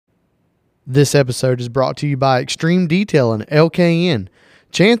This episode is brought to you by Extreme Detail and LKN,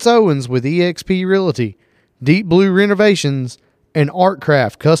 Chance Owens with eXp Realty, Deep Blue Renovations, and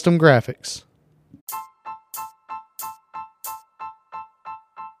Artcraft Custom Graphics.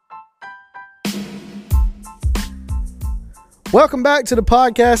 Welcome back to the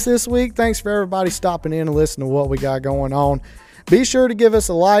podcast this week. Thanks for everybody stopping in and listening to what we got going on. Be sure to give us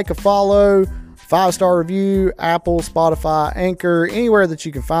a like, a follow, 5-star review, Apple, Spotify, Anchor, anywhere that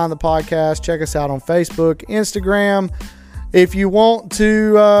you can find the podcast. Check us out on Facebook, Instagram. If you want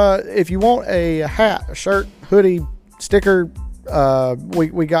a hat, a shirt, hoodie, sticker,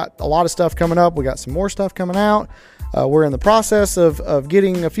 we got a lot of stuff coming up. We got some more stuff coming out. We're in the process of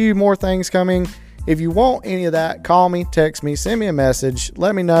getting a few more things coming. If you want any of that, call me, text me, send me a message.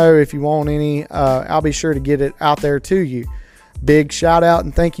 Let me know if you want any. I'll be sure to get it out there to you. Big shout out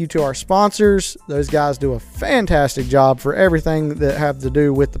and thank you to our sponsors. Those guys do a fantastic job for everything that have to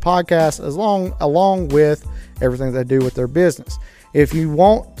do with the podcast, along with everything they do with their business. If you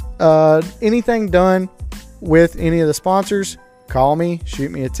want anything done with any of the sponsors, call me,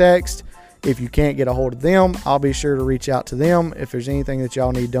 shoot me a text. If you can't get a hold of them, I'll be sure to reach out to them if there's anything that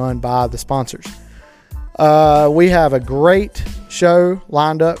y'all need done by the sponsors. We have a great show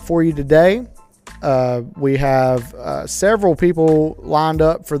lined up for you today. We have several people lined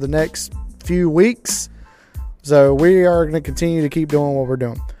up for the next few weeks. So we are going to continue to keep doing what we're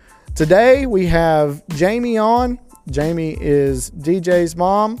doing. Today we have Jami on. Jami is DJ's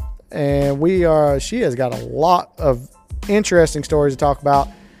mom, and she has got a lot of interesting stories to talk about.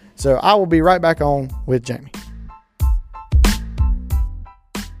 So I will be right back on with Jami.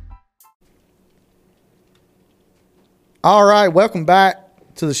 All right, welcome back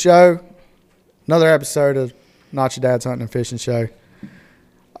to the show. Another episode of Not Your Dad's Hunting and Fishing Show.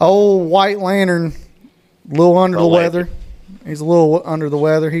 Old White Lantern, a little under the weather. He's a little under the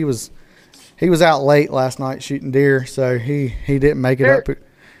weather. He was out late last night shooting deer, so he didn't make it up.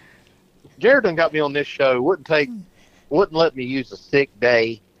 Jared done got me on this show. Wouldn't let me use a sick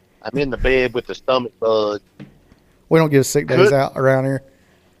day. I'm in the bed with the stomach bug. We don't give sick days out around here.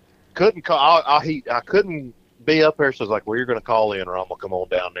 Couldn't call. I couldn't be up there, so I was like, well, you're going to call in or I'm going to come on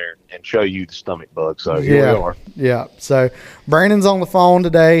down there and show you the stomach bug. So here we are. Yeah. So Brandon's on the phone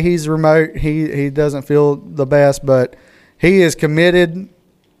today. He's remote. He doesn't feel the best, but he is committed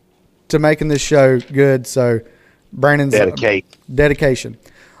to making this show good. So Brandon's dedication.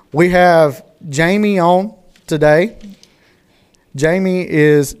 We have Jami on today. Jami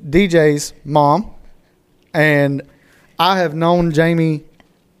is DJ's mom, and I have known Jami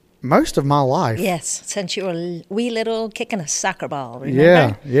most of my life. Yes, since you were a wee little kicking a soccer ball,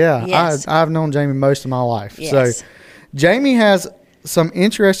 remember? Yeah. Yes. I've known Jami most of my life. Yes. So Jami has some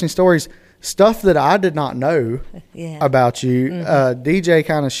interesting stories, stuff that I did not know about you. Mm-hmm. DJ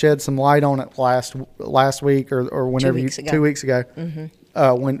kind of shed some light on it last week or whenever 2 weeks ago,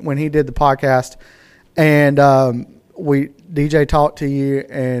 when he did the podcast, and DJ talked to you,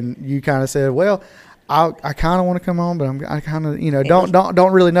 and you kind of said, well, I kind of want to come on, but I kind of,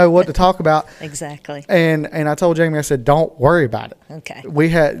 don't really know what to talk about. Exactly. And I told Jami, I said, don't worry about it. Okay. We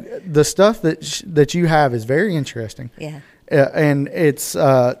had the stuff that you have is very interesting. Yeah. And it's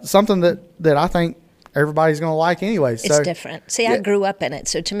something that I think everybody's going to like anyway. It's different. See, I grew up in it,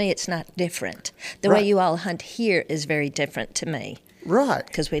 so to me it's not different. The way you all hunt here is very different to me. Right.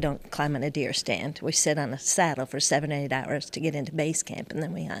 Because we don't climb on a deer stand. We sit on a saddle for 7 or 8 hours to get into base camp, and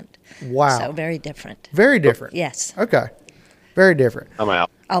then we hunt. Wow. So very different. Very different. Yes. Okay. Very different. I'm out.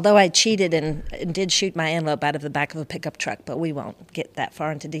 Although I cheated and did shoot my antelope out of the back of a pickup truck, but we won't get that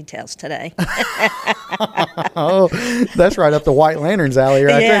far into details today. Oh, that's right up the White Lantern's alley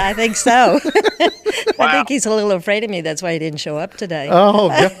right there. Yeah, I think so. Wow. I think he's a little afraid of me. That's why he didn't show up today. Oh,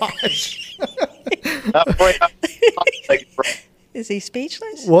 gosh. Is he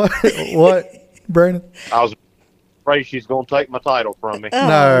speechless? What, Brandon? I was afraid she's going to take my title from me. Oh,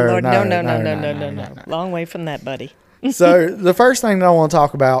 No, Lord, no. No. Long way from that, buddy. So the first thing that I want to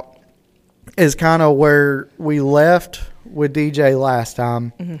talk about is kind of where we left with DJ last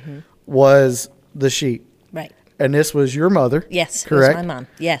time was the sheep. Right. And this was your mother. Yes, correct? It was my mom.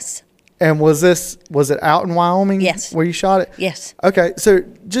 Yes. And was it out in Wyoming? Yes. Where you shot it? Yes. Okay, so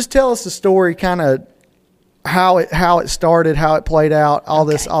just tell us the story, kind of how it started, how it played out, all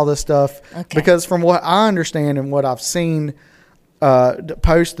this stuff. Okay. Because from what I understand and what I've seen, the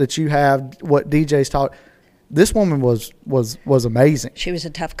posts that you have, what DJ's taught, this woman was amazing. She was a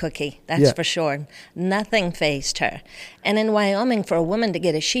tough cookie, that's for sure. Nothing fazed her. And in Wyoming, for a woman to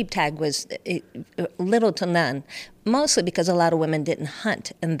get a sheep tag was little to none. mostly because a lot of women didn't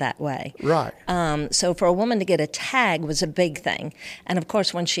hunt in that way. Right. So for a woman to get a tag was a big thing. And of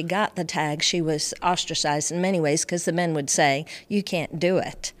course, when she got the tag, she was ostracized in many ways because the men would say, you can't do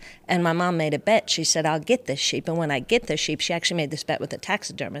it. And my mom made a bet. She said, I'll get this sheep. And when I get this sheep, she actually made this bet with a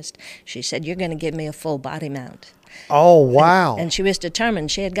taxidermist. She said, you're going to give me a full body mount. Oh, wow. And she was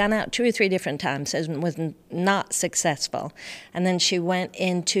determined. She had gone out 2 or 3 different times and was not successful. And then she went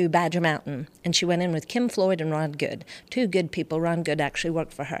into Badger Mountain, and she went in with Kim Floyd and Ron Good, 2 good people. Ron Good actually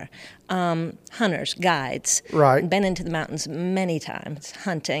worked for her. Hunters, guides. Right. Been into the mountains many times,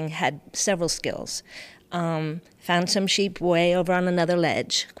 hunting, had several skills. Found some sheep way over on another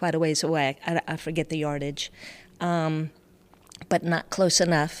ledge, quite a ways away. I forget the yardage, but not close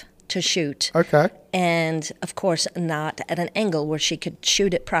enough to shoot. Okay. And, of course, not at an angle where she could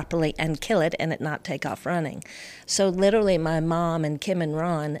shoot it properly and kill it and it not take off running. So literally my mom and Kim and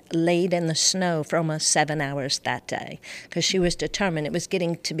Ron laid in the snow for almost 7 hours that day because she was determined. It was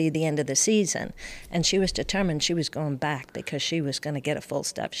getting to be the end of the season, and she was determined she was going back because she was going to get a full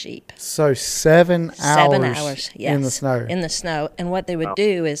stuffed sheep. So 7 hours, 7 hours, yes, in the snow. In the snow. And what they would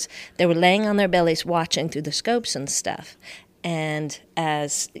do is they were laying on their bellies watching through the scopes and stuff. And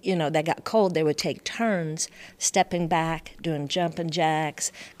as, they got cold, they would take turns stepping back, doing jumping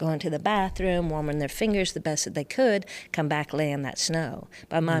jacks, going to the bathroom, warming their fingers the best that they could, come back, lay in that snow.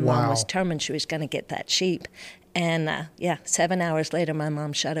 But my mom was determined she was going to get that sheep. And, 7 hours later, my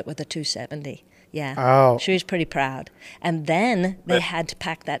mom shot it with a 270. Yeah. Oh. She was pretty proud. And then they had to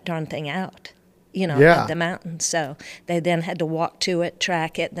pack that darn thing out, Yeah. up the mountain. So they then had to walk to it,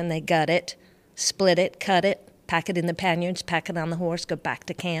 track it, then they gut it, split it, cut it, pack it in the panniers, pack it on the horse, go back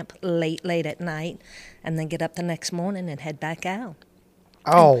to camp late at night, and then get up the next morning and head back out.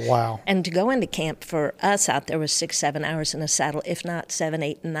 Oh, wow. And to go into camp for us out there was 6, 7 hours in a saddle, if not 7,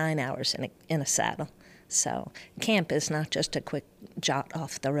 8, and 9 hours in a saddle. So camp is not just a quick jot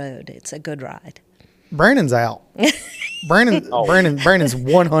off the road. It's a good ride. Brandon's out. Brandon's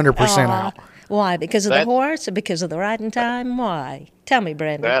 100% out. Why? Because of the horse or because of the riding time? Why? Tell me,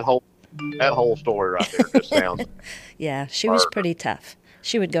 Brandon. That whole story right there just sounds. Yeah, she was pretty tough.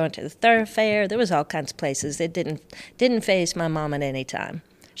 She would go into the thoroughfare. There was all kinds of places. It didn't faze my mom at any time.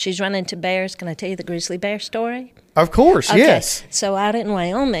 She's run into bears. Can I tell you the grizzly bear story? Of course, okay. Yes. So out in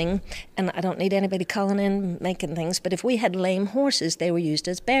Wyoming, and I don't need anybody calling in making things, but if we had lame horses, they were used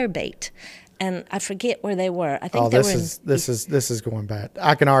as bear bait. And I forget where they were. I think they were this is going bad.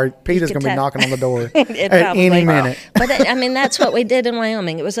 I can already. Peter's going to be knocking on the door at probably, any minute. But that's what we did in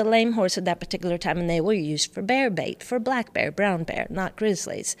Wyoming. It was a lame horse at that particular time, and they were used for bear bait, for black bear, brown bear, not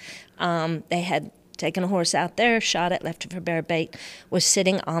grizzlies. They had taken a horse out there, shot it, left it for bear bait, was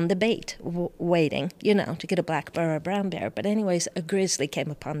sitting on the bait, waiting, to get a black bear or a brown bear. But anyways, a grizzly came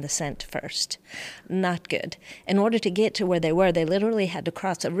upon the scent first. Not good. In order to get to where they were, they literally had to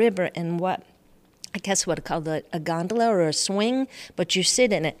cross a river in what I called a gondola or a swing, but you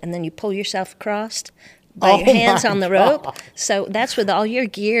sit in it and then you pull yourself across by your hands on the rope. God. So that's with all your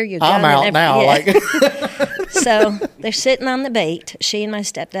gear, your gun. I'm out and now. So they're sitting on the bait, she and my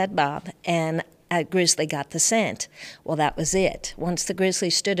stepdad Bob, and a grizzly got the scent. Well, that was it. Once the grizzly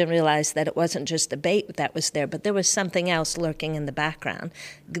stood and realized that it wasn't just the bait that was there, but there was something else lurking in the background,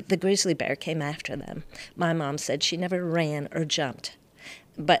 the grizzly bear came after them. My mom said she never ran or jumped.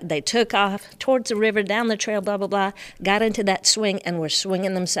 But they took off towards the river, down the trail, blah, blah, blah, got into that swing and were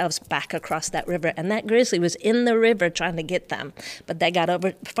swinging themselves back across that river. And that grizzly was in the river trying to get them. But they got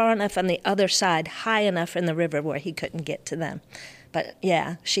over far enough on the other side, high enough in the river where he couldn't get to them. But,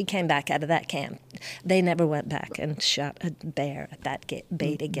 yeah, she came back out of that camp. They never went back and shot a bear at that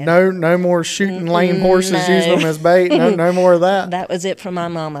bait again. No more shooting lame horses, using them as bait. No more of that. That was it for my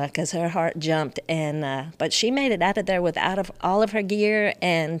mama because her heart jumped. But she made it out of there without all of her gear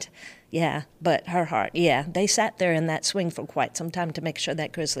and, yeah, but her heart, yeah. They sat there in that swing for quite some time to make sure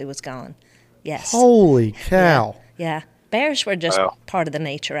that grizzly was gone. Yes. Holy cow. Yeah. Bears were just part of the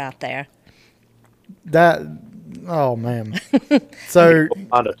nature out there. Oh, man. So,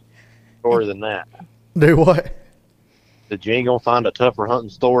 Find a story than that. Do what? That you ain't gonna find a tougher hunting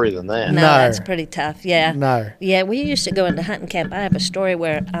story than that. No, that's pretty tough. Yeah. No. Yeah, we used to go into hunting camp. I have a story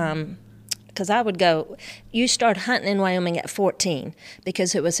where because I would go, you start hunting in Wyoming at 14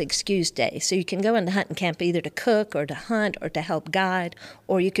 because it was excuse day. So you can go into hunting camp either to cook or to hunt or to help guide,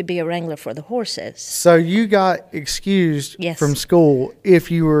 or you could be a wrangler for the horses. So you got excused Yes. from school if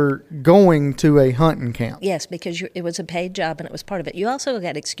you were going to a hunting camp. Yes, because it was a paid job and it was part of it. You also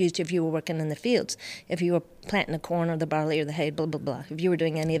got excused if you were working in the fields. If you were planting the corn or the barley or the hay, blah, blah, blah. If you were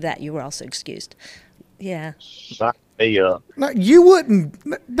doing any of that, you were also excused. Yeah. me up. No, you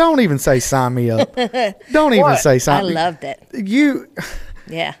wouldn't. Don't even say sign me up. Don't even say sign me up. I loved it.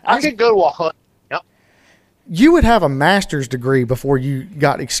 Yeah. I could go to a hunt. Yep. You would have a master's degree before you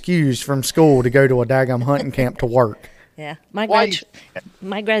got excused from school to go to a daggum hunting camp to work. Yeah. My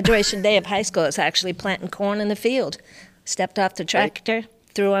graduation day of high school was actually planting corn in the field. Stepped off the tractor,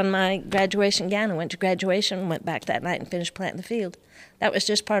 threw on my graduation gown, and went to graduation, went back that night and finished planting the field. That was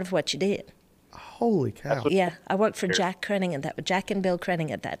just part of what you did. Holy cow. Yeah. I worked for Jack and Bill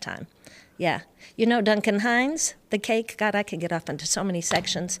Krenning at that time. Yeah. You know Duncan Hines, the cake? God, I could get off into so many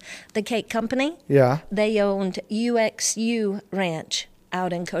sections. The cake company? Yeah. They owned UXU Ranch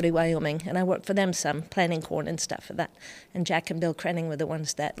out in Cody, Wyoming, and I worked for them some, planting corn and stuff for that. And Jack and Bill Krenning were the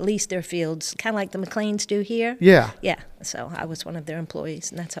ones that leased their fields, kind of like the McLeans do here. Yeah. Yeah. So I was one of their employees,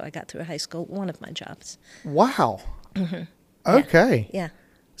 and that's how I got through high school, one of my jobs. Wow. Mm-hmm. Okay. Yeah.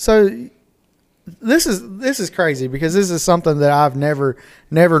 So this is crazy because this is something that I've never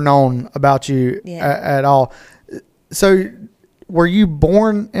known about you at all. So were you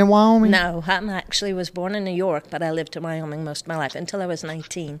born in Wyoming? No, I actually was born in New York, but I lived in Wyoming most of my life until I was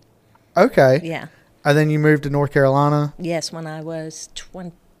 19. Okay. Yeah. And then you moved to North Carolina? Yes, when I was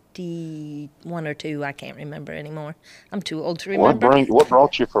 21 or 2, I can't remember anymore. I'm too old to remember. What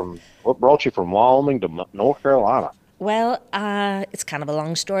brought you from Wyoming to North Carolina? Well, it's kind of a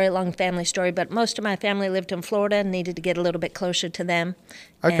long story, a long family story, but most of my family lived in Florida and needed to get a little bit closer to them.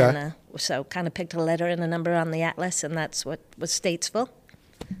 Okay. And so kind of picked a letter and a number on the atlas, and that's what was Statesville.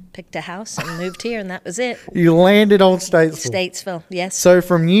 Picked a house and moved here, and that was it. You landed on Statesville. Statesville, yes. So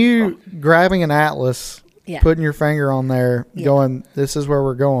from you grabbing an atlas, putting your finger on there, going, this is where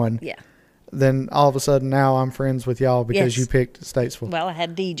we're going. Yeah. Then all of a sudden now I'm friends with y'all because you picked Statesville. Well, I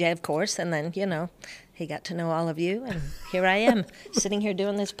had DJ, of course, and then, he got to know all of you, and here I am, sitting here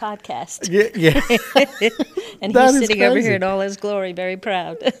doing this podcast. Yeah. And he's sitting over here in all his glory, very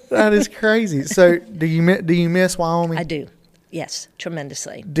proud. That is crazy. So do you miss Wyoming? I do. Yes,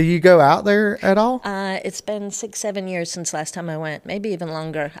 tremendously. Do you go out there at all? It's been 6-7 years since last time I went, maybe even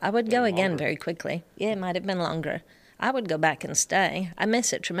longer. I would go again very quickly. Yeah, it might have been longer. I would go back and stay. I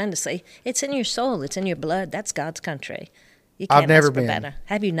miss it tremendously. It's in your soul. It's in your blood. That's God's country. You can't I've never ask for been. Better.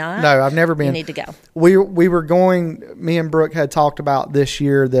 Have you not? No, I've never been. You need to go. We were going, me and Brooke had talked about this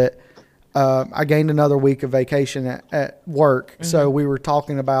year that I gained another week of vacation at work. Mm-hmm. So we were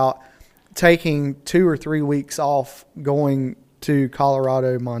talking about taking 2 or 3 weeks off going to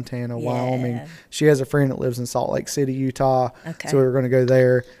Colorado, Montana, Wyoming. She has a friend that lives in Salt Lake City, Utah. Okay. So we were going to go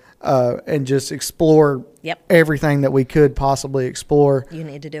there and just explore everything that we could possibly explore. You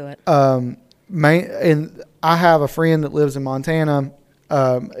need to do it. And I have a friend that lives in Montana.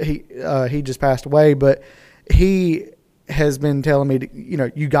 He just passed away, but he has been telling me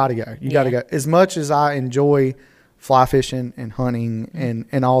you got to go. You got to go. As much as I enjoy fly fishing and hunting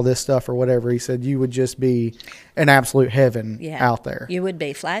and all this stuff or whatever, he said you would just be an absolute heaven out there. You would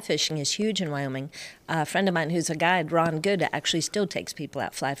be. Fly fishing is huge in Wyoming. A friend of mine who's a guide, Ron Good, actually still takes people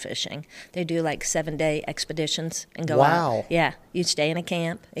out fly fishing. They do like 7-day expeditions and go out. Yeah, you stay in a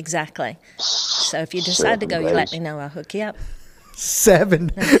camp. Exactly. So if you decide to go, you let me know. I'll hook you up.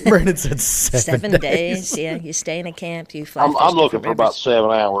 7. Brandon said 7 days. Yeah, you stay in a camp. You fly. I'm looking for about 7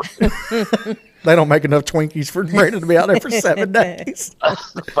 hours. They don't make enough Twinkies for Brandon to be out there for 7 days.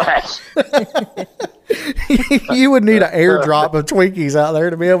 You would need an airdrop of Twinkies out there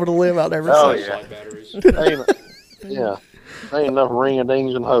to be able to live out there for 7 days. Ain't enough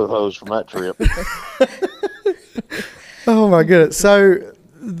ring-a-dings and ho-hos from that trip. Oh my goodness! So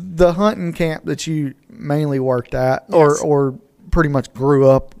the hunting camp that you mainly worked at, or pretty much grew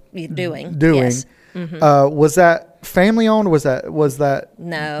up doing, yes. Mm-hmm. Was that family owned? Was that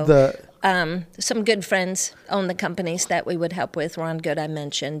no? Some good friends own the companies that we would help with. Ron Good, I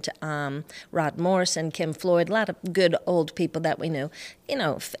mentioned, Rod Morrison, Kim Floyd, a lot of good old people that we knew.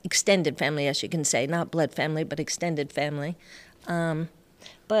 Extended family, as you can say, not blood family, but extended family.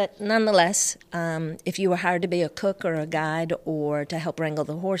 But nonetheless, if you were hired to be a cook or a guide or to help wrangle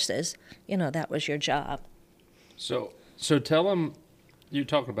the horses, that was your job. So tell them, you're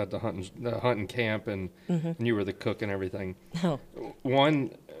talking about the hunting camp and you were the cook and everything. Oh.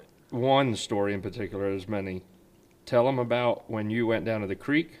 One story in particular, as many. Tell them about when you went down to the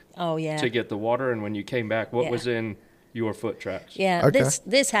creek to get the water, and when you came back, what was in your foot tracks. Yeah, okay.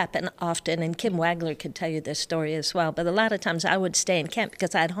 This happened often, and Kim Wagler could tell you this story as well. But a lot of times I would stay in camp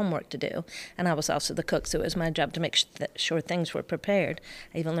because I had homework to do, and I was also the cook, so it was my job to make sure things were prepared.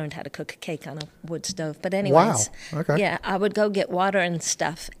 I even learned how to cook a cake on a wood stove. But anyways, wow. Okay. Yeah, I would go get water and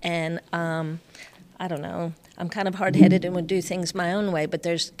stuff, and I don't know, I'm kind of hard-headed and would do things my own way, but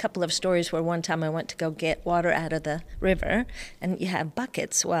there's a couple of stories where one time I went to go get water out of the river, and you have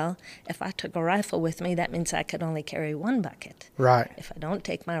buckets. Well, if I took a rifle with me, that means I could only carry one bucket. Right. If I don't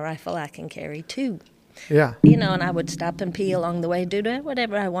take my rifle, I can carry two. Yeah. And I would stop and pee along the way, do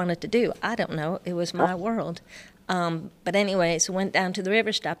whatever I wanted to do. I don't know. It was my world. But anyways, went down to the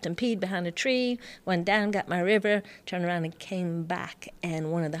river, stopped and peed behind a tree, went down, got my river, turned around and came back.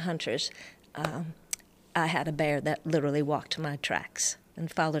 And one of the hunters, I had a bear that literally walked my tracks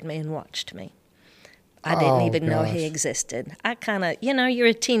and followed me and watched me. I didn't even know he existed. I kind of, you're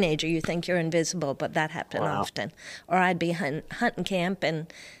a teenager, you think you're invisible, but that happened often. Or I'd be hunting camp,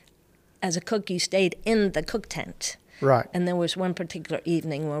 and as a cook, you stayed in the cook tent. Right. And there was one particular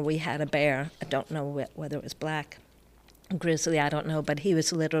evening where we had a bear. I don't know whether it was black, grizzly, I don't know, but he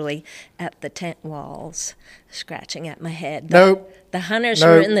was literally at the tent walls scratching at my head. The hunters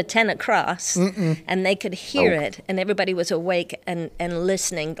were in the tent across, and they could hear it, and everybody was awake and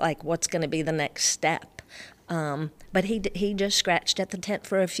listening, like, what's going to be the next step. But he just scratched at the tent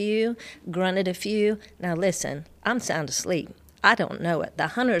for a few, grunted a few. Now listen, I'm sound asleep. I don't know it. The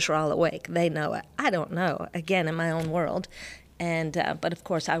hunters are all awake. They know it. I don't know. Again, in my own world. And but of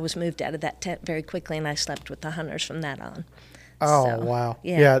course, I was moved out of that tent very quickly, and I slept with the hunters from that on. Oh, so, wow.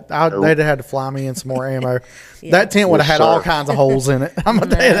 Yeah, they'd have had to fly me in some more ammo. That tent would have had all kinds of holes in it. I'm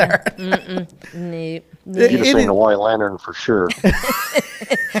going to tell you that. You'd have seen a white lantern for sure.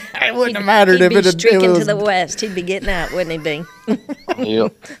 It wouldn't have mattered if it had been. He'd be streaking to the west. He'd be getting out, wouldn't he be?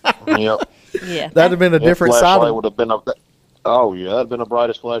 Yep. Yeah. That'd have been a different side. Would have been oh, yeah, that'd been the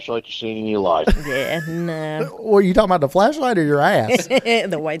brightest flashlight you've seen in your life. Yeah, no. Well, you talking about the flashlight or your ass?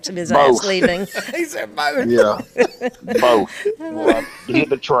 The whites of his ass leaving. He said both. Yeah, both. Well, hit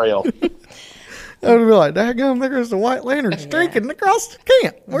the trail. I would be like, daggum, there goes the white lantern streaking across the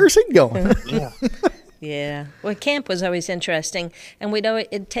camp. Where's he going? Yeah. Yeah. Well, camp was always interesting, and we'd always,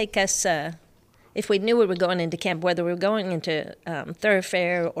 it'd take us, if we knew we were going into camp, whether we were going into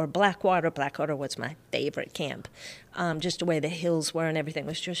Thoroughfare or Blackwater. Blackwater was my favorite camp. Just the way the hills were and everything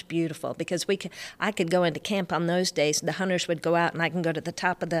was just beautiful, because I could go into camp on those days. The hunters would go out, and I can go to the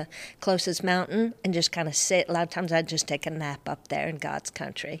top of the closest mountain and just kind of sit. A lot of times I'd just take a nap up there in God's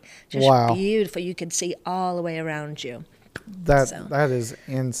country. Just beautiful. You could see all the way around you. That is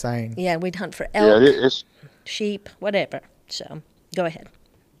insane. Yeah, we'd hunt for elk, it's sheep, whatever. So go ahead.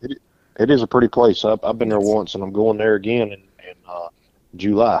 It is a pretty place. I've been there once, and I'm going there again in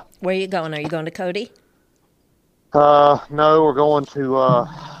July. Where are you going? Are you going to Cody? No, we're going to,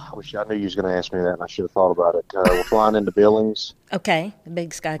 I wish I knew you was going to ask me that, and I should have thought about it. We're flying into Billings. Okay, the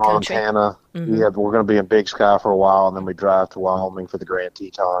Big Sky country. Montana. Mm-hmm. Yeah, we're going to be in Big Sky for a while, and then we drive to Wyoming for the Grand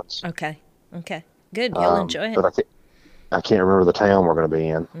Tetons. Okay, good. You'll enjoy it. But I can't remember the town we're going to be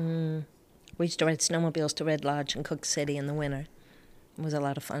in. We used to ride snowmobiles to Red Lodge and Cook City in the winter. It was a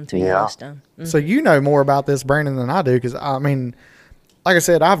lot of fun through Yellowstone. Mm-hmm. So you know more about this, Brandon, than I do, because, I mean, like I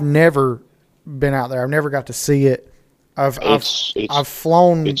said, I've never been out there. I've never got to see it. I've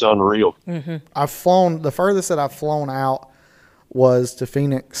flown. It's unreal. Mm-hmm. I've flown. The furthest that I've flown out was to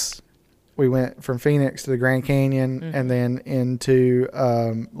Phoenix. We went from Phoenix to the Grand Canyon, and then into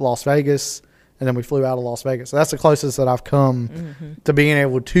Las Vegas, and then we flew out of Las Vegas. So that's the closest that I've come to being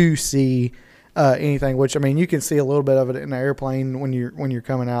able to see anything. Which, I mean, you can see a little bit of it in the airplane when you're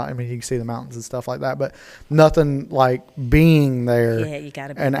coming out. I mean, you can see the mountains and stuff like that, but nothing like being there. Yeah, you got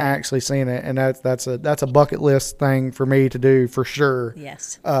to be and there. Actually seeing it, and that's a bucket list thing for me to do for sure.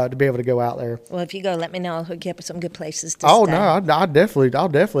 Yes. To be able to go out there. Well, if you go, let me know. I'll hook you up with some good places to stay. Oh no, I'll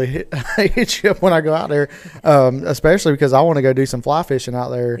definitely hit you up when I go out there, especially because I want to go do some fly fishing out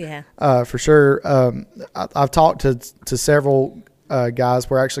there. Yeah. For sure. I've talked to several guys.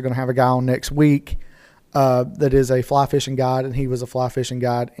 We're actually going to have a guy on next week that is a fly fishing guide, and he was a fly fishing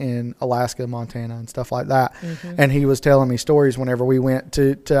guide in Alaska, Montana, and stuff like that. And he was telling me stories whenever we went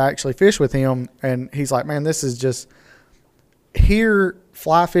to actually fish with him, and he's like, man, this is just here.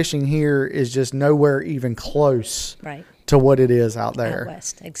 Fly fishing here is just nowhere even close to what it is out there. Out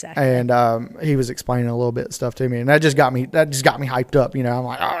west, exactly. And he was explaining a little bit of stuff to me, and that just got me hyped up. You know, I'm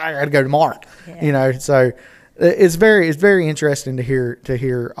like, oh, I got to go tomorrow. Yeah. You know, so. It's very interesting to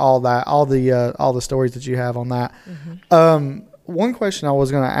hear all the stories that you have on that. One question I was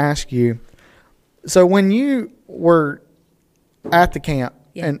going to ask you. So when you were at the camp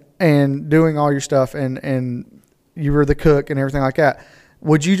and doing all your stuff and you were the cook and everything like that,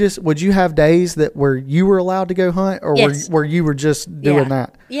 would you have days where you were allowed to go hunt, or where you were just doing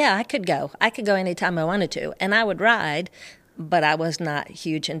that? Yeah, I could go. I could go anytime I wanted to, and I would ride but I was not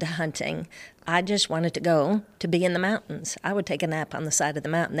huge into hunting. I just wanted to be in the mountains. I would take a nap on the side of the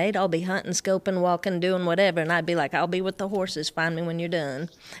mountain. They'd all be hunting, scoping, walking, doing whatever, and I'd be like, I'll be with the horses. Find me when you're done.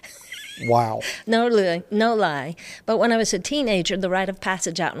 Wow. No lie. But when I was a teenager, the rite of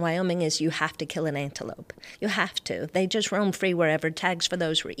passage out in Wyoming is you have to kill an antelope. You have to. They just roam free wherever. Tags for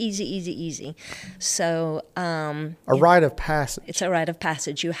those were easy. So a rite of passage. It's a rite of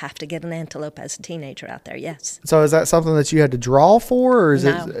passage. You have to get an antelope as a teenager out there. Yes. So is that something that you had to draw for, or is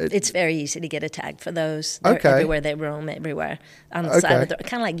no, it's very easy to get a tag for those. They're okay. Everywhere they roam, everywhere on the side of the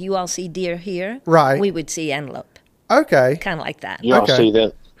kind of like you all see deer here. Right. We would see antelope. Okay. Kind of like that. Y'all see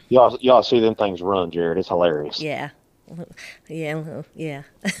that. Y'all see them things run, Jared. It's hilarious. Yeah.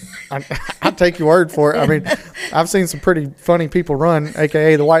 I'll take your word for it. I mean, I've seen some pretty funny people run,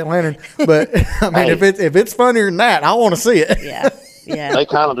 aka the White Lantern. But I mean, if it's funnier than that, I want to see it. Yeah. They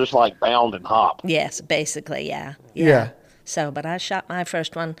kind of just like bound and hop. Yes, basically, yeah. So, but I shot my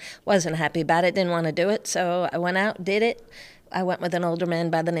first one. Wasn't happy about it. Didn't want to do it. So I went out, did it. I went with an older man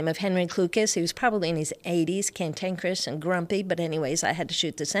by the name of Henry Klukas. He was probably in his 80s, cantankerous and grumpy. But anyways, I had to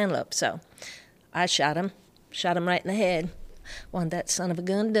shoot this antelope. So I shot him right in the head. Wanted that son of a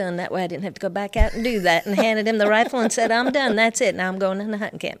gun done. That way I didn't have to go back out and do that. And handed him the rifle and said, I'm done. That's it. Now I'm going in the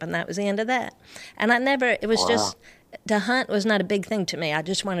hunting camp. And that was the end of that. And it was just, to hunt was not a big thing to me. I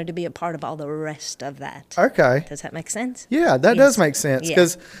just wanted to be a part of all the rest of that. Okay. Does that make sense? Yeah, that does make sense.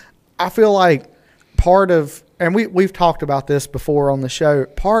 Because I feel like part of, and we've talked about this before on the show,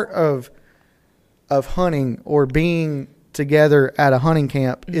 part of hunting or being together at a hunting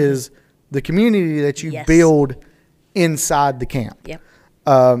camp is the community that you build inside the camp. Yep.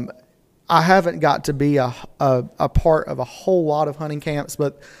 I haven't got to be a part of a whole lot of hunting camps,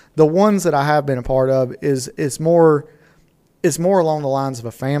 but the ones that I have been a part of it's more along the lines of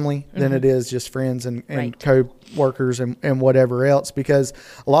a family than it is just friends and co-workers and whatever else, because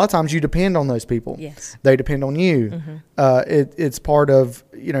a lot of times you depend on those people. Yes. They depend on you. It's part of,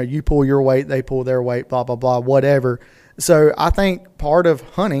 you pull your weight, they pull their weight, blah, blah, blah, whatever. So I think part of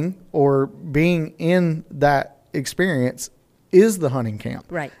hunting or being in that experience is the hunting camp.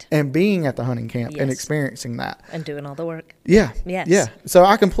 Right. And being at the hunting camp and experiencing that. And doing all the work. Yeah. Yes. Yeah. So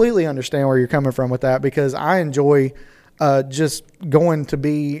I completely understand where you're coming from with that, because I enjoy just going to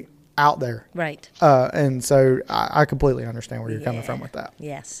be out there. Right. And so I completely understand where you're coming from with that.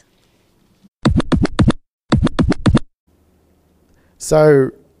 Yes.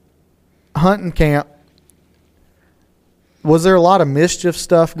 So hunting camp, was there a lot of mischief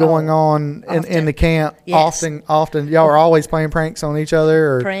stuff going on in the camp? Yes. Often. Y'all are always playing pranks on each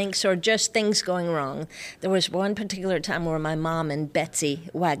other? Or? Pranks or just things going wrong. There was one particular time where my mom and Betsy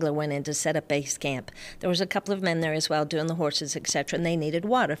Wagler went in to set up base camp. There was a couple of men there as well doing the horses, etc., and they needed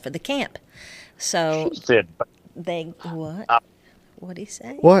water for the camp. So She said, they, what? What'd he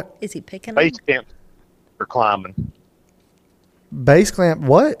say? What? Is he picking base on? camp for climbing. Base camp,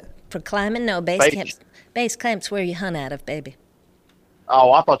 what? For climbing? No, base camp. Base camp's where you hunt out of, baby.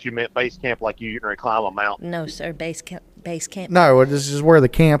 Oh, I thought you meant base camp like you're going to climb a mountain. No, sir. Base camp. No, this is where the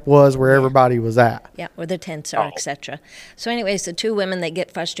camp was, where everybody was at. Yeah, where the tents are, etc. So anyways, the two women, they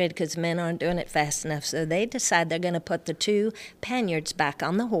get frustrated because men aren't doing it fast enough. So they decide they're going to put the two panniers back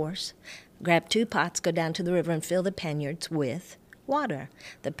on the horse, grab two pots, go down to the river and fill the panniers with water.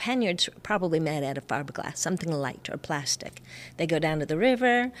 The panniers probably made out of fiberglass, something light or plastic. They go down to the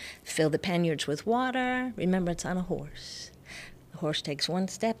river, fill the panniers with water. Remember, it's on a horse. The horse takes one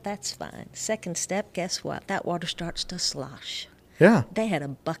step, that's fine. Second step, guess what? That water starts to slosh. Yeah. They had a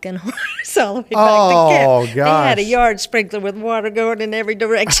bucking horse all the way back to camp. Oh, gosh. They had a yard sprinkler with water going in every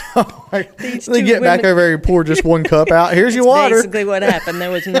direction. They get back over there and pour just one cup out. Here's your water. Basically what happened.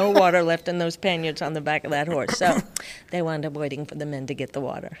 There was no water left in those panniers on the back of that horse. So they wound up waiting for the men to get the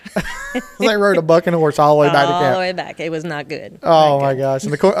water. They rode a bucking horse all the way back to camp. All the way back. It was not good. Oh, my gosh.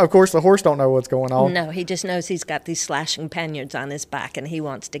 And of course, the horse don't know what's going on. No, he just knows he's got these slashing panniers on his back, and he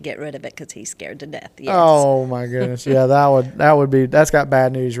wants to get rid of it because he's scared to death. Yes. Oh, my goodness. Yeah, that's got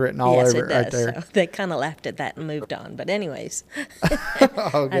bad news written all over it right there. So they kind of laughed at that and moved on. But anyways,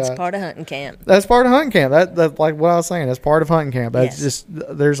 oh, that's part of hunting camp. That's part of hunting camp. That's like what I was saying. That's part of hunting camp. That's Yes.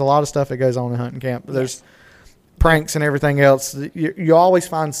 There's a lot of stuff that goes on in hunting camp. There's pranks and everything else. You always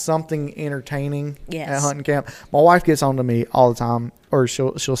find something entertaining at hunting camp. My wife gets on to me all the time, or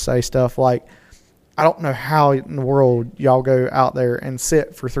she'll say stuff like, I don't know how in the world y'all go out there and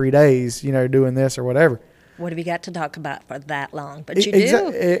sit for 3 days, doing this or whatever. What have you got to talk about for that long? But you do.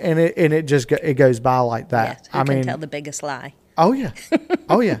 And it just it goes by like that. Yes. Who can tell the biggest lie? Oh, yeah.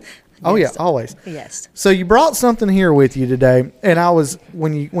 Oh, yeah. Oh, Yes. yeah, always. Yes. So you brought something here with you today, and I was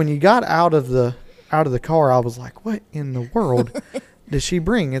when you got out of the out of the car, I was like, what in the world did she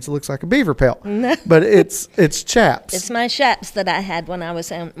bring? It looks like a beaver pelt. No. But it's chaps. It's my chaps that I had when I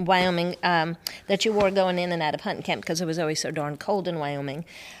was in Wyoming that you wore going in and out of hunting camp because it was always so darn cold in Wyoming.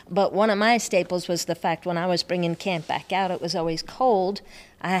 But one of my staples was the fact when I was bringing camp back out, it was always cold.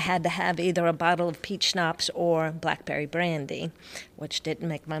 I had to have either a bottle of peach schnapps or blackberry brandy, which didn't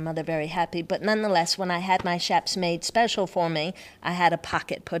make my mother very happy. But nonetheless, when I had my chaps made special for me, I had a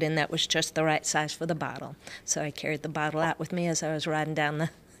pocket put in that was just the right size for the bottle. So I carried the bottle out with me as I was riding down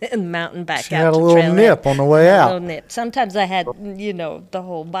the mountain back she out. Had a little nip on the way out. A little nip. Sometimes I had, the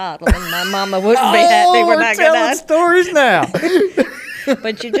whole bottle, and my mama wouldn't be happy when I got out. Stories now.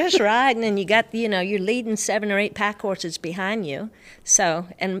 But you're just riding, and you got, you're leading 7 or 8 pack horses behind you. So,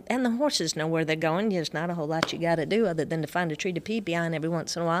 and the horses know where they're going. There's not a whole lot you got to do other than to find a tree to pee behind every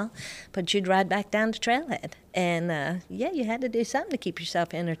once in a while. But you'd ride back down to Trailhead. And, you had to do something to keep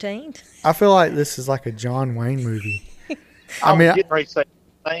yourself entertained. I feel like this is like a John Wayne movie. I mean, getting ready to say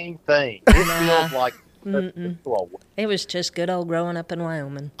the same thing. It feels like it was just good old growing up in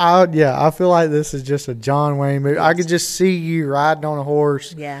Wyoming. I feel like this is just a John Wayne movie. Yes. I could just see you riding on a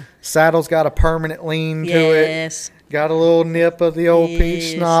horse. Yeah. Saddle's got a permanent lean to it. Yes. Got a little nip of the old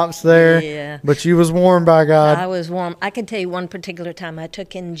peach schnapps there. Yeah. But you was warm, by God. I was warm. I can tell you one particular time I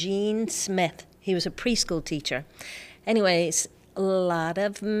took in Gene Smith. He was a preschool teacher. Anyways, a lot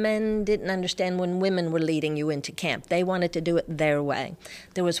of men didn't understand when women were leading you into camp. They wanted to do it their way.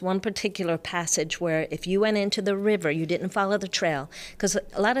 There was one particular passage where if you went into the river, you didn't follow the trail. Because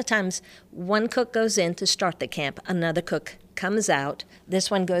a lot of times, one cook goes in to start the camp, another cook comes out,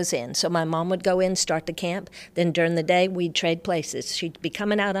 this one goes in. So my mom would go in, start the camp, then during the day, we'd trade places. She'd be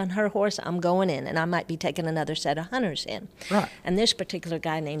coming out on her horse, I'm going in, and I might be taking another set of hunters in. Right. And this particular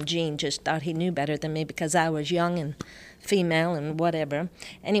guy named Gene just thought he knew better than me because I was young and female and whatever.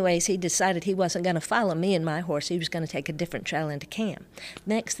 Anyways, he decided he wasn't going to follow me and my horse. He was going to take a different trail into camp.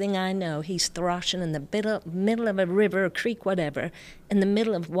 Next thing I know, he's thrashing in the middle of a river or creek, whatever, in the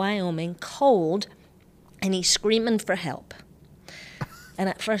middle of Wyoming, cold, and he's screaming for help. And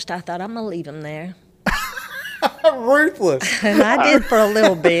at first I thought, I'm going to leave him there. Ruthless. And I did for a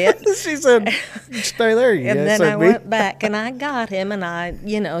little bit. She said, stay there. You and then so I went back and I got him and I,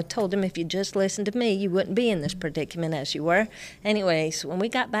 told him if you just listened to me, you wouldn't be in this predicament as you were. Anyways, when we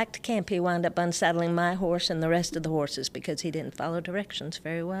got back to camp, he wound up unsaddling my horse and the rest of the horses because he didn't follow directions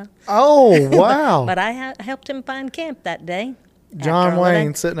very well. Oh, wow. But I helped him find camp that day. John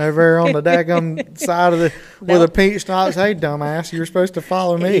Wayne sitting over there on the daggum side of with a peach schnapps. Hey, dumbass, you were supposed to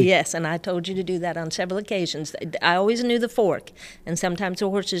follow me. Yes, and I told you to do that on several occasions. I always knew the fork, and sometimes the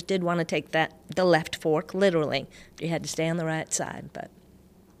horses did want to take the left fork, literally. You had to stay on the right side, but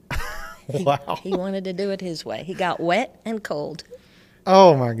wow. He wanted to do it his way. He got wet and cold.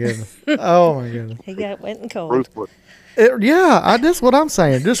 Oh, my goodness. Oh, my goodness. He got wet and cold. Ruthless. That's what I'm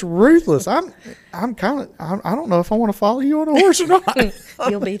saying. Just ruthless. I'm kind of. I don't know if I want to follow you on a horse or not.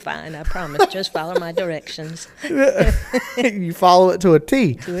 You'll be fine. I promise. Just follow my directions. You follow it to a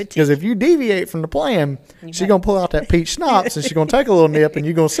T. To a T. Because if you deviate from the plan, she's gonna pull out that peach schnapps and she's gonna take a little nip and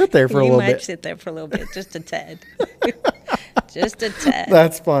you're gonna sit there for a little bit. You might sit there for a little bit, just a tad. Just a tad.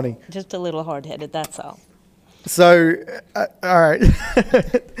 That's funny. Just a little hard-headed. That's all. So, all right.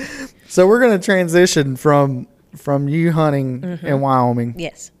 So we're gonna transition from you hunting in Wyoming.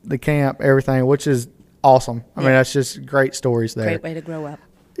 Yes. The camp, everything, which is awesome. I mean, that's just great stories there. Great way to grow up.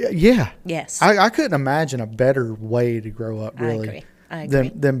 Yeah. Yes. I couldn't imagine a better way to grow up, really. I agree.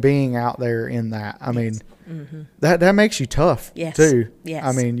 Than being out there in that. I mean, that makes you tough, too. Yes.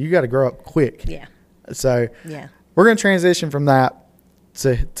 I mean, you got to grow up quick. Yeah. So we're going to transition from that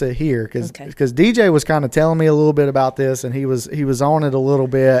to here because DJ was kind of telling me a little bit about this, and he was on it a little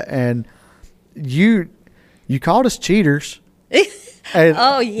bit, and you called us cheaters.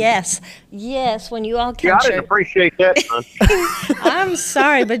 Oh, yes. Yes, when you all count I didn't appreciate that, son. I'm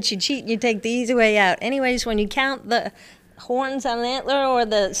sorry, but you cheat and you take the easy way out. Anyways, when you count the horns on an antler or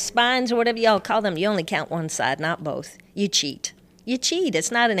the spines or whatever y'all call them, you only count one side, not both. You cheat. You cheat.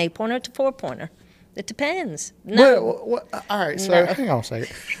 It's not an 8-pointer, it's a 4-pointer. It depends. No. All right, so hang on a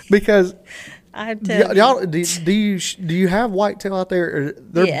second. Because... y'all, do you have whitetail out there?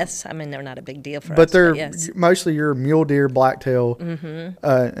 Yes, I mean they're not a big deal for us. But they're yes. mostly your mule deer, blacktail, and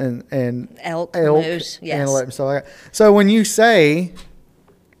elk, moose, yes, antelope, and stuff like that. So when you say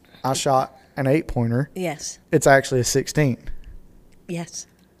I shot an 8-pointer, yes, it's actually a 16. Yes.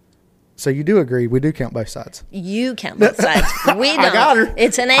 So you do agree we do count both sides. You count both sides. We don't. I got her.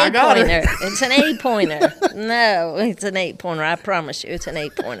 It's an 8-pointer. It's an 8-pointer. No, it's an 8-pointer. I promise you, it's an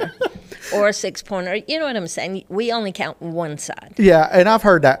 8-pointer. Or a 6-pointer. You know what I'm saying? We only count one side. Yeah, and I've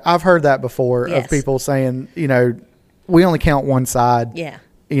heard that. I've heard that before Yes. of people saying, we only count one side. Yeah.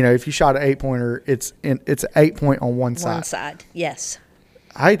 If you shot an 8-pointer, it's an 8-point on one side. One side, yes.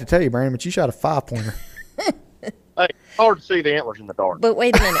 I hate to tell you, Brandon, but you shot a 5-pointer. Hey, it's hard to see the antlers in the dark. But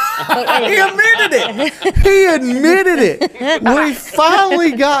wait a minute. He admitted it. He admitted it. We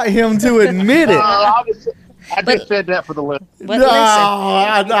finally got him to admit it. I just said that for the list. But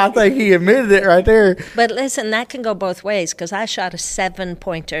I think he admitted it right there. But listen, that can go both ways because I shot a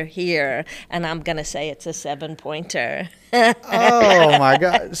 7-pointer here, and I'm going to say it's a 7-pointer. Oh, my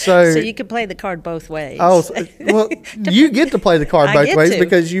God. So you can play the card both ways. Oh, well, you get to play the card both ways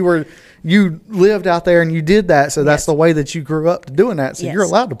because you lived out there and you did that. So that's the way that you grew up doing that. So you're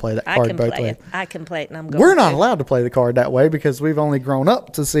allowed to play that card both ways. I can play it, and I'm going We're not allowed to play the card that way because we've only grown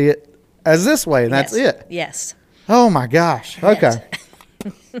up to see it as this way, and that's it. Yes. Oh, my gosh. Okay.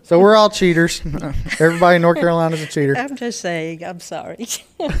 So we're all cheaters. Everybody in North Carolina is a cheater. I'm just saying. I'm sorry.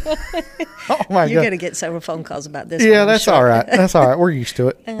 Oh, my God. You're going to get several phone calls about this. Yeah, that's all right. That's all right. We're used to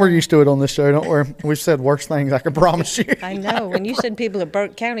it. We're used to it on this show. Don't worry. We've said worse things, I can promise you. I know. When you said people at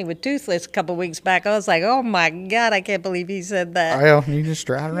Burke County were toothless a couple of weeks back, I was like, oh, my God, I can't believe he said that. Well, you just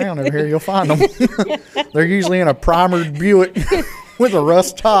drive around over here. You'll find them. They're usually in a primered Buick with a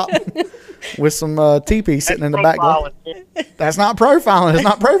rust top. With some teepee sitting in the background. That's not profiling. It's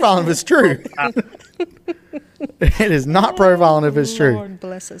not profiling if it's true. It is not profiling if it's true. Lord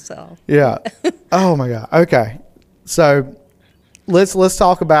bless us all. Yeah. Oh my God. Okay. So let's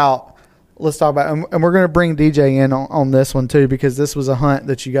talk about and we're going to bring DJ in on this one too because this was a hunt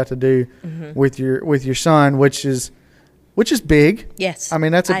that you got to do with your son, which is big. Yes. I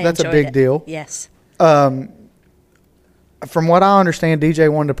mean that's a big deal. Yes. From what I understand,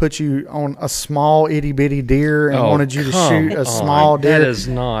 DJ wanted to put you on a small itty bitty deer and wanted you to shoot a small deer. That is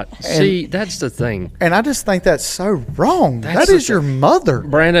not. See, that's the thing. And I just think that's so wrong. That is your mother,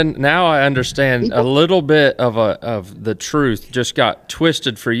 Brandon. Now I understand a little bit of the truth just got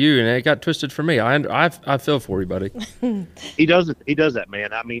twisted for you, and it got twisted for me. I feel for you, buddy. He does it. He does that,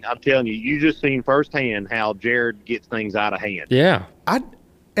 man. I mean, I'm telling you, you just seen firsthand how Jared gets things out of hand. Yeah.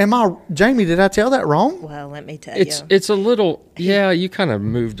 Jami, did I tell that wrong? Well, let me tell you. It's a little, you kind of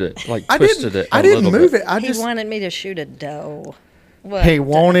moved it, like twisted it. I didn't move it. He wanted me to shoot a doe. He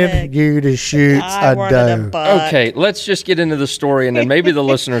wanted you to shoot a doe. Okay, let's just get into the story, and then maybe the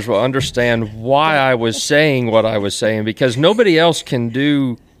listeners will understand why I was saying what I was saying, because nobody else can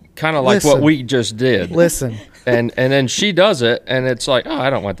do kind of like what we just did. Listen. And then she does it, and it's like, oh, I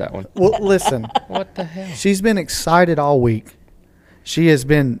don't want that one. Well, listen. What the hell? She's been excited all week. She has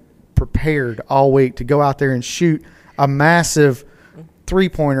been prepared all week to go out there and shoot a massive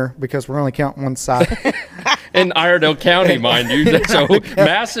 3-pointer because we're only counting one side. In Iredell County, mind you. So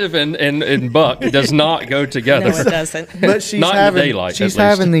massive and buck does not go together. No, it doesn't. But she's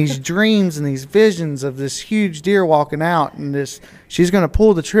having these dreams and these visions of this huge deer walking out, and she's going to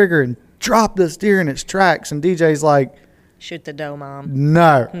pull the trigger and drop this deer in its tracks. And DJ's like, shoot the doe, Mom.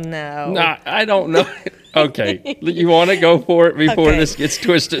 No. Nah, I don't know. Okay, you want to go for it before this gets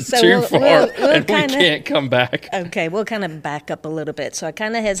twisted too far and we can't come back. Okay, we'll kind of back up a little bit. So I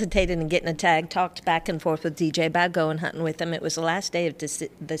kind of hesitated in getting a tag, talked back and forth with DJ about going hunting with him. It was the last day of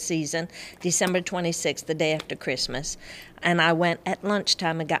the season, December 26th, the day after Christmas. And I went at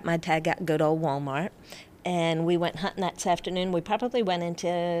lunchtime and got my tag at good old Walmart. And we went hunting that afternoon. We probably went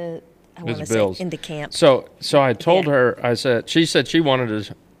into... I want to say into camp. So I told her, she said she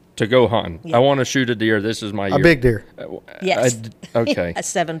wanted to go hunting. Yeah. I want to shoot a deer. This is my year. A big deer. Yes. Okay. A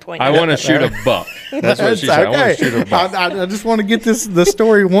 7-point. I want to shoot a buck. That's what she said. Okay. I want to shoot a buck. I just want to get the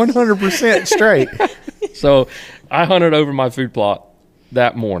story 100% straight. So I hunted over my food plot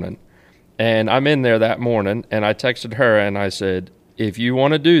that morning, and I'm in there that morning, and I texted her, and I said, if you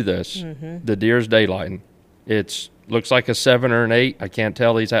want to do this, the deer's daylighting. Looks like a 7 or an 8. I can't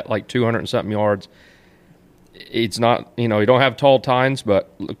tell. He's at like 200 and something yards. It's not, he don't have tall tines,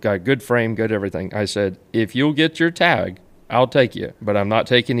 but got good frame, good everything. I said, if you'll get your tag, I'll take you, but I'm not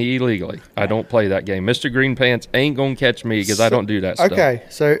taking you illegally. I don't play that game. Mr. Green Pants ain't going to catch me because I don't do that stuff. Okay,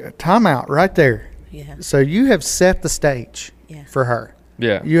 so time out right there. Yeah. So you have set the stage for her.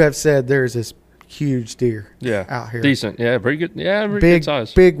 Yeah. You have said there's this huge deer out here. Decent. Yeah, pretty good. Yeah, pretty good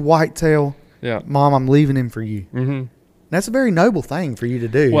size. Big whitetail. Yeah. Mom, I'm leaving him for you. Mm-hmm. That's a very noble thing for you to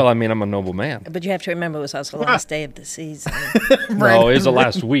do. Well, I mean, I'm a noble man. But you have to remember it was also the last day of the season. No, it was the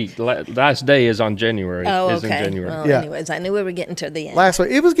last week. Last day is on January. Oh, Is okay. in January. Well, Yeah. anyways, I knew we were getting to the end. last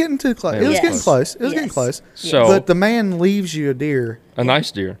week, it was getting too close. It was Yes. getting close. It was getting Yes. close. So- but the man leaves you a deer, A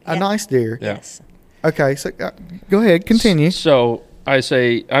nice deer. a nice deer. Yeah. Yes. Okay, so go ahead, continue. So I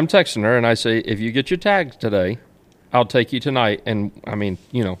say, I'm texting her, and I say, if you get your tags today, I'll take you tonight. And I mean,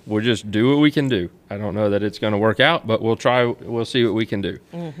 we'll just do what we can do. I don't know that it's going to work out, but we'll try. We'll see what we can do.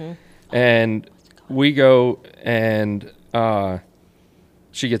 Mm-hmm. And we go, and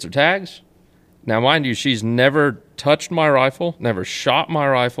she gets her tags. Now, mind you, she's never touched my rifle, never shot my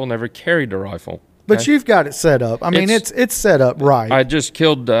rifle, never carried a rifle. But okay? you've got it set up. I mean, it's set up right. I just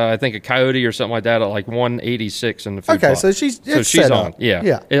killed, I think, a coyote or something like that at like 186 in the food Okay, plot. so she's set on. on.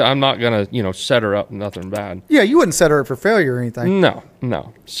 Yeah. I'm not going to, set her up nothing bad. Yeah, you wouldn't set her up for failure or anything. No.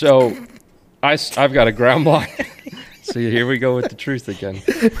 So I've got a ground blind. See, here we go with the truth again.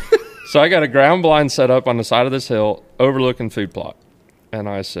 So I got a ground blind set up on the side of this hill overlooking food plot. And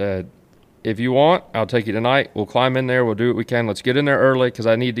I said, if you want, I'll take you tonight. We'll climb in there. We'll do what we can. Let's get in there early because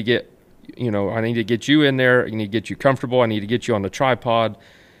I need to get you in there. I need to get you comfortable. I need to get you on the tripod.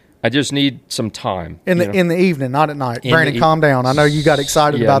 I just need some time. In the evening, not at night. Brandon, the calm down. I know you got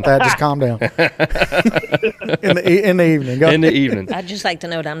excited about that. Just calm down. in the evening. Go In the ahead. evening. I'd just like to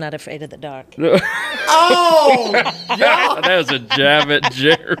note I'm not afraid of the dark. Oh, That was a jab at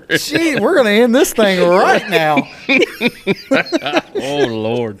Jared. gee, we're going to end this thing right now. Oh,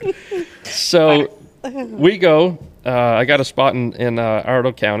 Lord. So we go. I got a spot in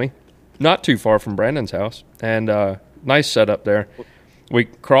Iredell County, not too far from Brandon's house, and nice setup there. We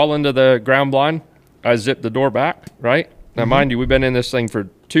crawl into the ground blind. I zip the door back, right? Now, mind you, we've been in this thing for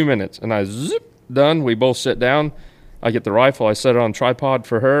 2 minutes, and I zip, done. We both sit down. I get the rifle. I set it on tripod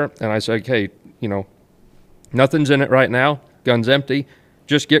for her, and I say, okay, nothing's in it right now. Gun's empty.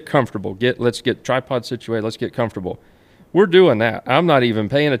 Just get comfortable. Let's get tripod situated. Let's get comfortable. We're doing that. I'm not even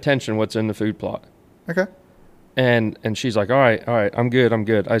paying attention what's in the food plot. Okay. And she's like, all right, I'm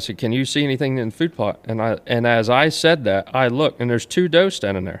good. I said, can you see anything in the food plot? And as I said that, I look, and there's 2 does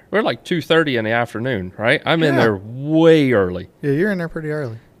standing there. We're like 2:30 in the afternoon, right? I'm in there way early. Yeah, you're in there pretty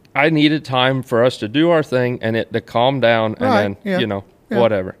early. I needed time for us to do our thing and it to calm down, and Right, then, yeah.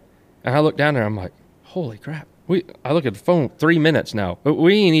 whatever. And I look down there, I'm like, holy crap. I look at the phone, 3 minutes now.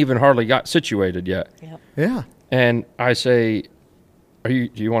 We ain't even hardly got situated yet. Yep. Yeah. And I say, do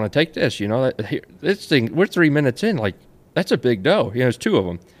you want to take this? This thing, we're 3 minutes in. Like, that's a big doe. There's 2 of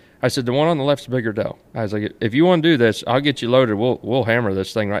them. I said, the one on the left's a bigger doe. I was like, if you want to do this, I'll get you loaded. We'll hammer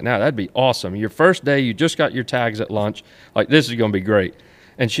this thing right now. That'd be awesome. Your first day, you just got your tags at lunch. Like, this is going to be great.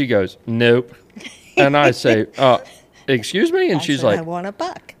 And she goes, nope. And I say, excuse me? And she's said, like, I want a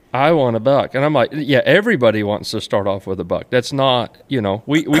buck. I want a buck. And I'm like, yeah, everybody wants to start off with a buck. That's not,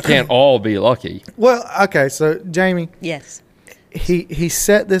 we can't all be lucky. Well, okay, so Jamie, Yes. he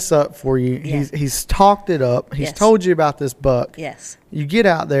set this up for you. Yeah. He's talked it up. He's Yes. told you about this buck. Yes. You get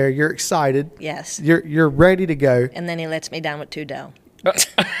out there, you're excited. Yes. You're ready to go. And then he lets me down with 2 doe.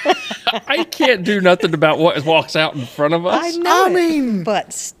 I can't do nothing about what walks out in front of us. I know. I mean,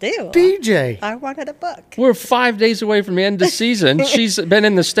 but still, DJ. I wanted a buck. We're 5 days away from the end of season. She's been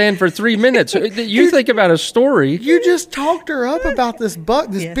in the stand for 3 minutes. You think about a story. You just talked her up about this buck,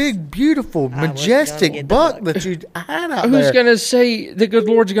 this Yes. big, beautiful, gonna majestic get the buck buck. that you had out Who's there. going to say the good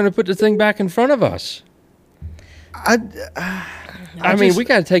Lord's going to put the thing back in front of us? I mean, we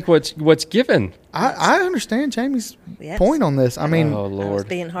got to take what's given. I understand Jamie's Yes. point on this. I mean, Oh, I was Lord.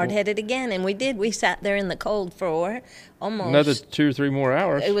 being hard-headed again, and we did. We sat there in the cold for almost. Another 2 or 3 more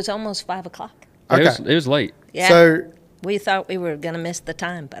hours. It was almost 5 o'clock. Okay. It was late. Yeah. so we thought we were going to miss the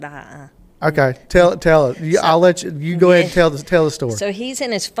time, but okay, tell it. I'll let you go ahead and tell the story. So he's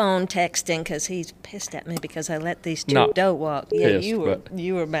in his phone texting because he's pissed at me because I let these 2 Not doe walk. Yeah, pissed,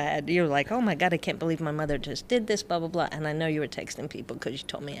 you were mad. You were like, oh my God, I can't believe my mother just did this, blah, blah, blah. And I know you were texting people because you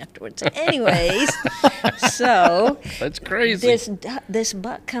told me afterwards. Anyways, so That's crazy. this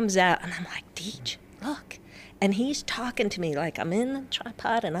buck comes out, and I'm like, Deej, look. And he's talking to me like I'm in the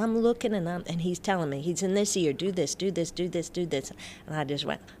tripod, and I'm looking, and he's telling me, he's in this ear, do this, do this, do this, do this. And I just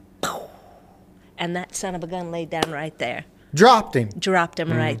went, pow. And that son of a gun laid down right there. Dropped him. Dropped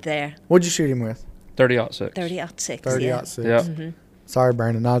him right there. What'd you shoot him with? 30-06. 30-06. 30-06. Yeah. Sorry,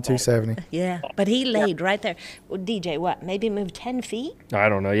 Brandon, not a 270. Yeah, but he laid right there. Well, DJ, what? Maybe moved 10 feet? I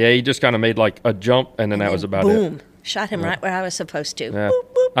don't know. Yeah, he just kind of made like a jump, and then that was about boom. it. Shot him right where I was supposed to. Yeah.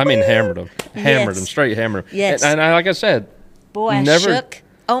 Boop, boop, I mean, boop. hammered him. Hammered Yes. him. Straight hammered him. Yes. And I, like I said, Boy, I never- shook.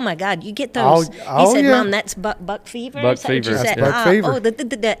 Oh my God, you get those. He said, yeah. Mom, that's buck fever. Buck Is that what you fever. said? That's buck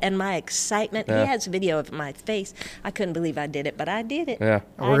fever. Oh, and my excitement. Yeah. He has a video of my face. I couldn't believe I did it, but I did it. Yeah.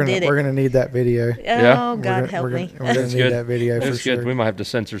 We're gonna need that video. Oh, God help me. We're gonna need that video It for was sure. good. We might have to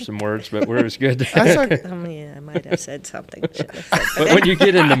censor some words, but it was good. That's okay. Yeah, I might have said something. Should have said But when you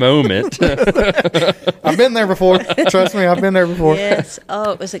get in the moment, I've been there before. Trust me, I've been there before. Yes.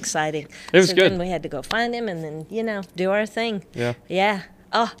 Oh, it was exciting. It was so good. Then we had to go find him and then, do our thing. Yeah. Yeah.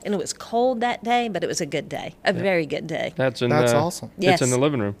 Oh, and it was cold that day, but it was a good day. A very good day. that's awesome. Yes. It's in the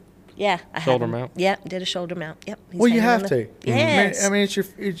living room. Yeah. I had Shoulder him. mount. Yep, did a shoulder mount. Yep. he's Well, you hanging have on to. Yes. I mean, it's your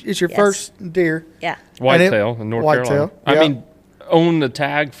Yes. first deer. Yeah. Whitetail in North Whitetail, Carolina. I yeah. mean, own the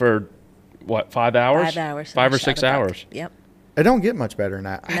tag for, 5 hours? 5 hours. 5 or Shot 6 a buck. hours. Yep. It don't get much better than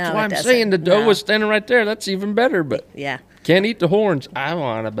that. No, That's why it I'm doesn't. saying the doe No. was standing right there. That's even better, but Yeah. can't eat the horns. I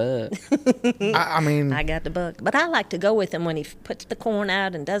want a buck. I mean, I got the buck. But I like to go with him when he puts the corn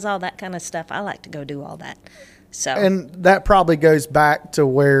out and does all that kind of stuff. I like to go do all that. So. and that probably goes back to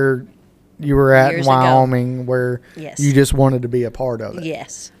where you were at Years in ago. Wyoming, where Yes. you just wanted to be a part of it.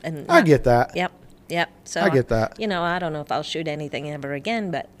 Yes. And I get that. Yep. Yep. So I get that. I don't know if I'll shoot anything ever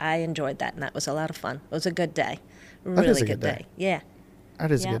again, but I enjoyed that, and that was a lot of fun. It was a good day. Really is a good good day. Yeah.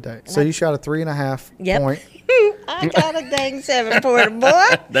 That is a Yeah. good day. So you shot a 3.5 Yep. point. I got a dang 7-pointer,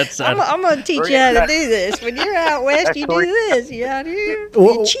 boy. That's I'm going to teach you how to do this. When you're out west, you do this. You out here,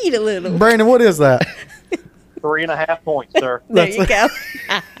 you cheat a little. Brandon, what is that? 3.5 points, sir. There you go.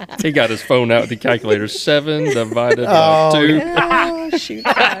 He got his phone out with the calculator. 7 divided Oh, by 2. Oh, shoot.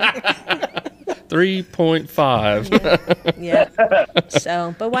 3.5. Yeah.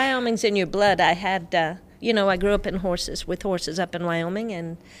 So, but Wyoming's in your blood. I had, I grew up with horses up in Wyoming,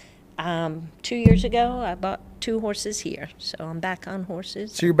 and 2 years ago I bought 2 horses here. So I'm back on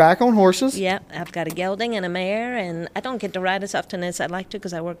horses. So you're back on horses? Yeah, I've got a gelding and a mare, and I don't get to ride as often as I'd like to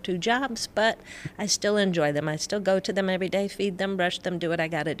because I work 2 jobs, but I still enjoy them. I still go to them every day, feed them, brush them, do what I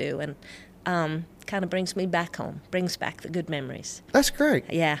got to do, and kind of brings me back home, brings back the good memories. That's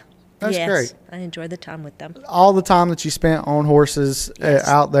great. Yeah. That's yes, great. I enjoy the time with them. All the time that you spent on horses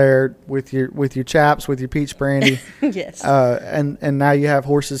out there with your chaps, with your peach brandy. Yes. And now you have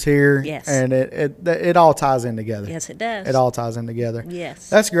horses here. Yes. And it all ties in together. Yes, it does. It all ties in together. Yes.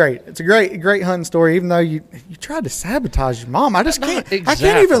 That's great. It's a great hunting story, even though you tried to sabotage your mom. I just can't. I can't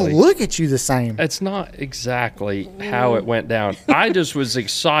exactly. even look at you the same. It's not exactly how it went down. I just was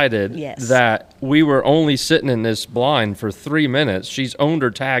excited Yes. that we were only sitting in this blind for 3 minutes. She's owned her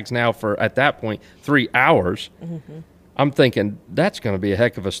tags now for, at that point, 3 hours. Mm-hmm. I'm thinking that's going to be a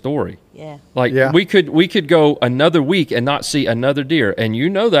heck of a story. Yeah. Like Yeah. we could go another week and not see another deer, and you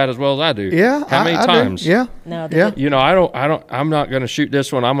know that as well as I do. Yeah. How many I do. times? Yeah. No, Yeah. You know, I'm not going to shoot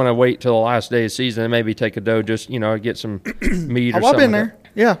this one. I'm going to wait till the last day of season and maybe take a doe, just, get some meat or I've something. been there.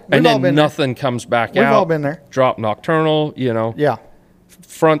 Yeah. We've And all then been there. nothing comes back We've out. all been there. Drop nocturnal, Yeah.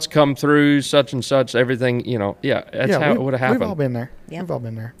 fronts come through, such and such, everything, that's how it would have happened. We've all been there. Yep. We've all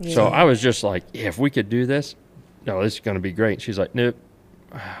been there. Yeah. So I was just like, if we could do this, no, this is going to be great. She's like, nope.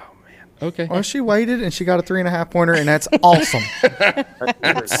 Oh, man. Okay. Well, she waited and she got a 3.5 pointer, and that's awesome.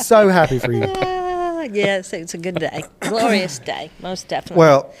 So happy for you. Yes, it's a good day. Glorious day, most definitely.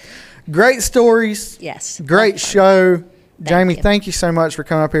 Well, great stories. yes. Great show. Jamie, you. thank you so much for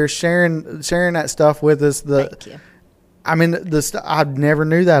coming up here, sharing that stuff with us. Thank you. I mean, I never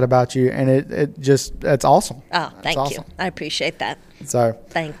knew that about you, and that's awesome. Oh, thank That's you. awesome. I appreciate that. So,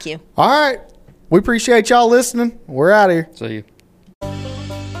 Thank you. all right. We appreciate y'all listening. We're out of here. See you.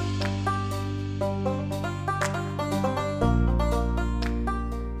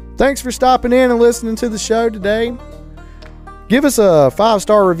 Thanks for stopping in and listening to the show today. Give us a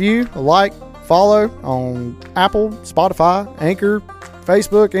 5-star review, a like, follow on Apple, Spotify, Anchor,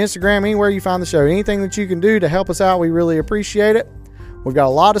 Facebook, Instagram, anywhere you find the show. Anything that you can do to help us out, we really appreciate it. We've got a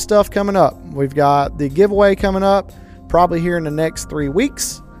lot of stuff coming up. We've got the giveaway coming up probably here in the next 3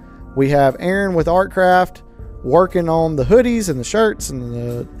 weeks. We have Aaron with Artcraft working on the hoodies and the shirts and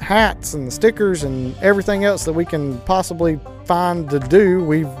the hats and the stickers and everything else that we can possibly find to do.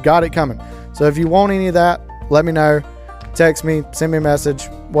 We've got it coming. So if you want any of that, let me know. Text me, send me a message,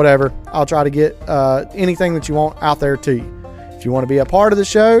 whatever. I'll try to get anything that you want out there to you. If you want to be a part of the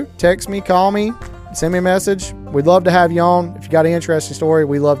show, text me, call me, send me a message. We'd love to have you on. If you got an interesting story,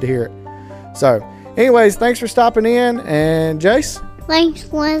 we love to hear it. So anyways, thanks for stopping in. And Jace? Thanks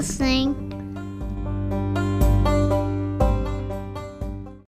for listening.